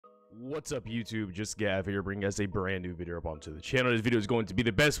What's up, YouTube? JustGav here, bringing us a brand new video up onto the channel. This video is going to be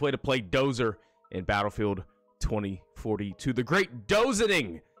the best way to play Dozer in Battlefield 2042. The great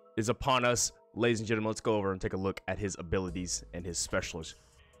Dozering is upon us. Ladies and gentlemen, let's go over and take a look at his abilities and his specialist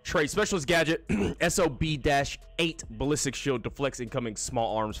trait. Specialist gadget, SOB-8 ballistic shield, deflects incoming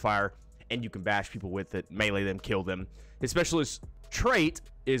small arms fire, and you can bash people with it, melee them, kill them. His specialist trait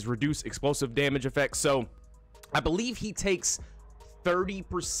is reduce explosive damage effects. So I believe he takes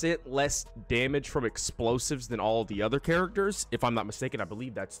 30% less damage from explosives than all the other characters, if I'm not mistaken. I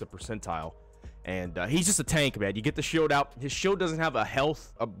believe that's the percentile. And he's just a tank, man. You get the shield out. His shield doesn't have a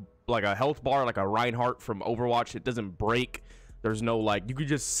health, like a health bar, like a Reinhardt from Overwatch. It doesn't break. There's no, like, you could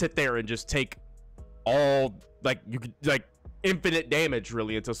just sit there and just take all, like, you could, like, infinite damage,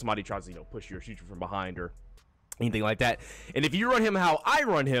 really, until somebody tries to, you know, push you or shoot you from behind or anything like that. And if you run him how I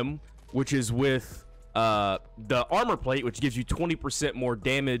run him, which is with the armor plate, which gives you 20% more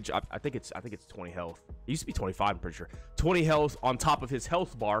damage. I think it's 20 health. It used to be 25, I'm pretty sure. 20 health on top of his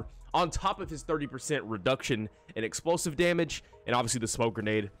health bar, on top of his 30% reduction in explosive damage, and obviously the smoke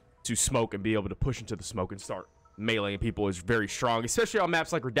grenade to smoke and be able to push into the smoke and start meleeing people is very strong, especially on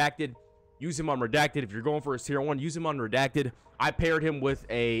maps like Redacted. Use him on Redacted. If you're going for a tier 1, use him on Redacted. I paired him with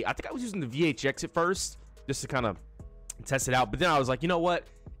I think I was using the VHX at first just to kind of test it out, but then I was like, you know what,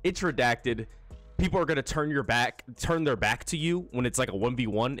 it's Redacted. People are going to turn their back to you when it's like a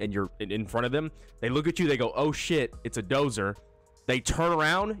 1v1 and you're in front of them. They look at you, they go, oh shit, it's a Dozer. They turn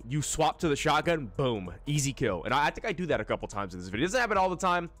around, you swap to the shotgun, boom, easy kill. And I think I do that a couple times in this video. It doesn't happen all the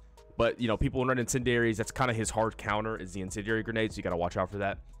time, but you know, people run incendiaries. That's kind of his hard counter, is the incendiary grenade, so you got to watch out for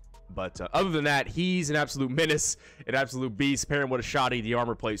that. But other than that, he's an absolute menace, an absolute beast. Pair him with a shotty, the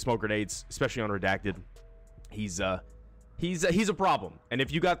armor plate, smoke grenades, especially on Redacted. He's a problem. And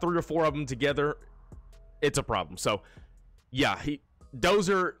if you got 3 or 4 of them together, it's a problem. So yeah,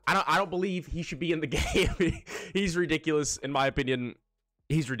 Dozer, I don't believe he should be in the game. He's ridiculous, in my opinion.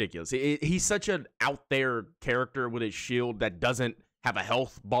 He's ridiculous. He's such an out there character with his shield that doesn't have a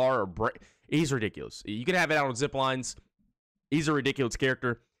health bar or break. He's ridiculous. You can have it out on zip lines. He's a ridiculous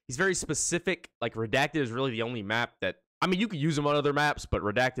character. He's very specific. Like, Redacted is really the only map that, I mean, you could use him on other maps, but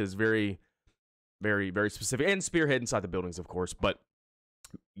Redacted is very, very, very specific. And Spearhead inside the buildings, of course. But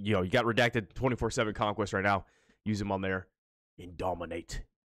you know, you got Redacted 24/7 Conquest right now. Use him on there and dominate.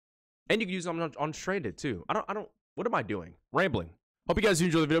 And you can use him on Stranded too. What am I doing? Rambling. Hope you guys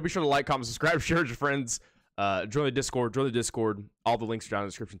enjoy the video. Be sure to like, comment, subscribe, share with your friends. Join the Discord. All the links are down in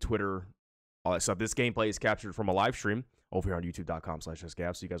the description, Twitter, all that stuff. This gameplay is captured from a live stream over here on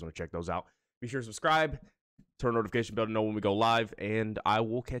youtube.com/JustGav. So you guys want to check those out. Be sure to subscribe, turn notification bell to know when we go live, and I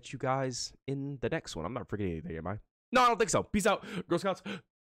will catch you guys in the next one. I'm not forgetting anything, am I? No, I don't think so. Peace out, Girl Scouts.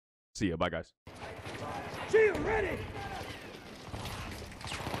 See ya. Bye, guys. Shield ready.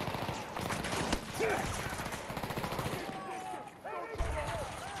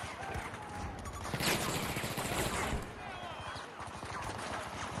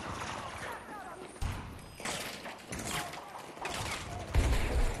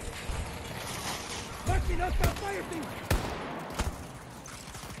 Marching us down fire team.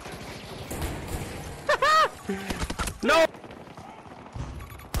 No.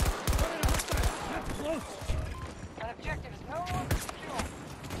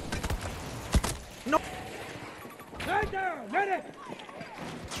 No. Down, ready.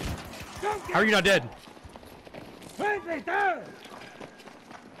 How are you not dead? Friendly down.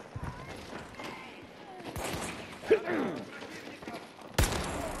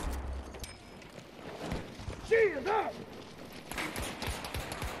 Shield up.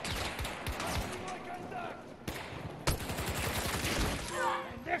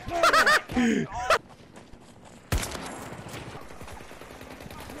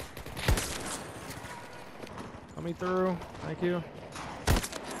 Coming through. Thank you.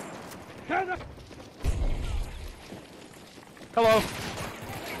 Hello.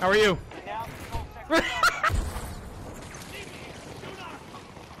 How are you?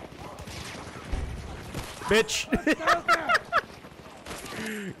 Bitch.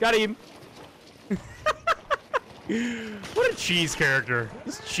 Got him. What a cheese character.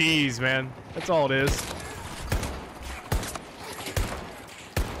 It's cheese, man. That's all it is.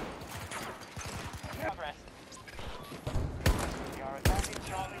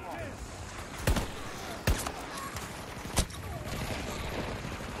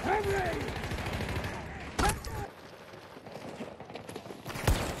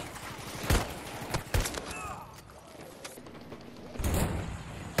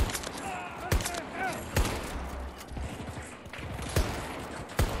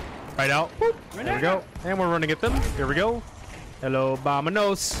 Right out. Boop. There we go. And we're running at them. Here we go. Hello,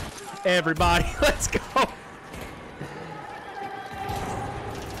 Bominos. Everybody, let's go.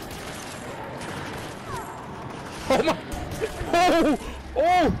 Oh my. Oh.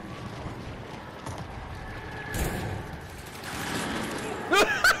 Oh.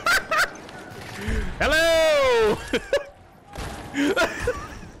 Hello.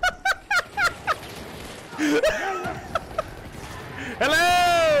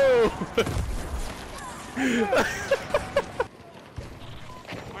 Hello.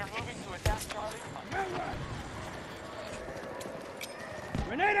 We're moving to attack Charlie.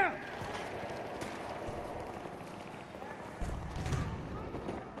 Grenade out!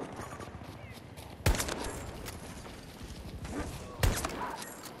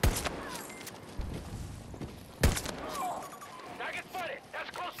 Target spotted.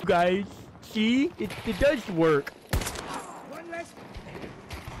 That's close. You guys, see, it does work. One less.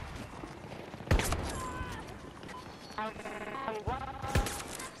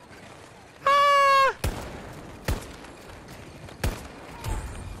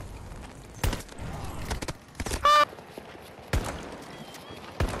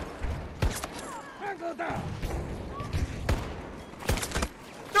 Tango down!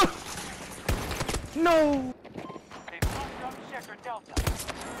 No. They moved from sector Delta.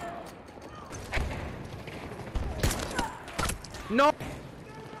 No.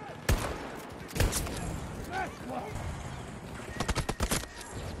 That's one!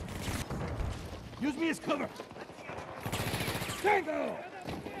 Use me as cover! Tango!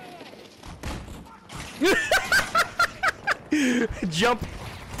 Jump.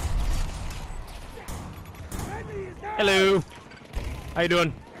 Bradley is down! Hello. How you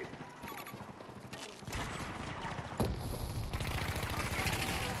doing?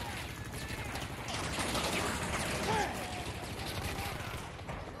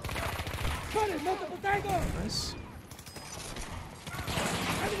 Spotted multiple tangos! Nice.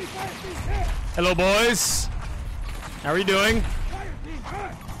 Enemy fire team hit! Hello, boys. How are you doing? Fire team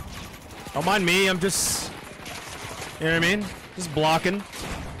hurt! Don't mind me. I'm just, you know what I mean? Just blocking,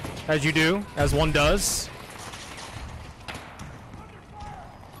 as you do, as one does.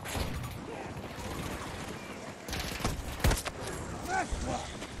 Last one!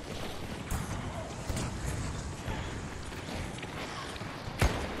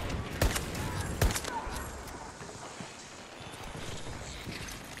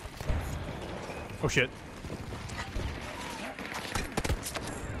 Oh shit.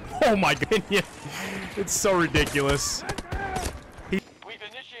 Oh my goodness. It's so ridiculous. We've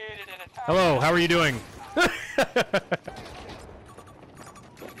initiated an attack. Hello, how are you doing?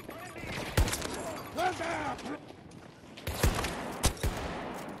 One down!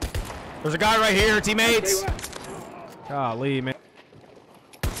 There's a guy right here, teammates. Golly, man.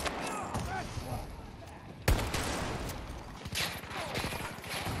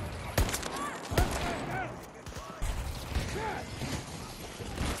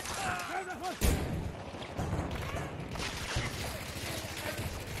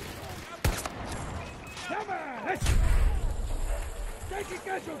 Come on! Let's... Taking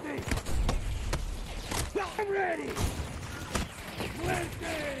casualty! I'm ready!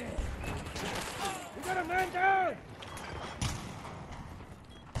 Wednesday! We got a man down!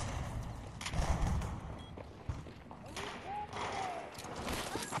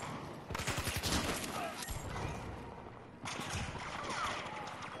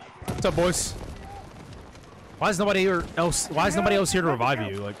 What's up, boys? Why is nobody here else? Why is nobody else here to revive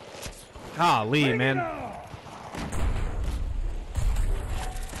you? Like, golly, Bring it man. on!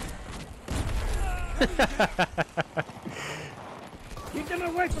 Keep them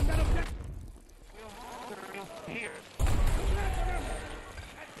away from that objective! Here.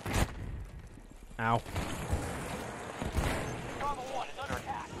 Ow. Bravo 1 is under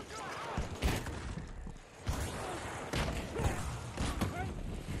attack.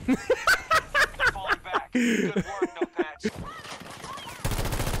 They're falling back. Good work, no patch.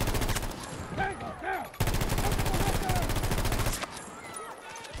 Tango, down!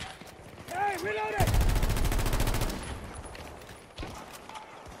 Hey, reload it!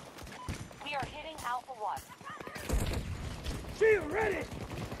 We are hitting Alpha 1. Shield ready!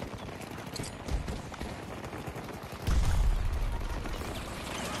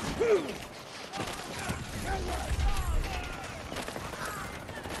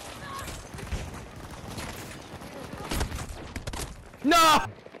 No!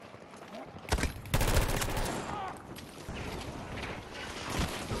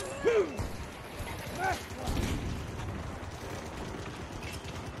 Last one!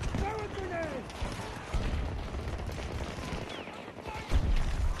 Power grenade!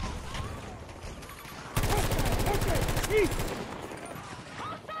 Okay, east!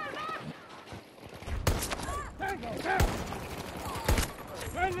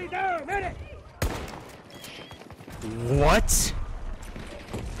 Friendly down, medic! What?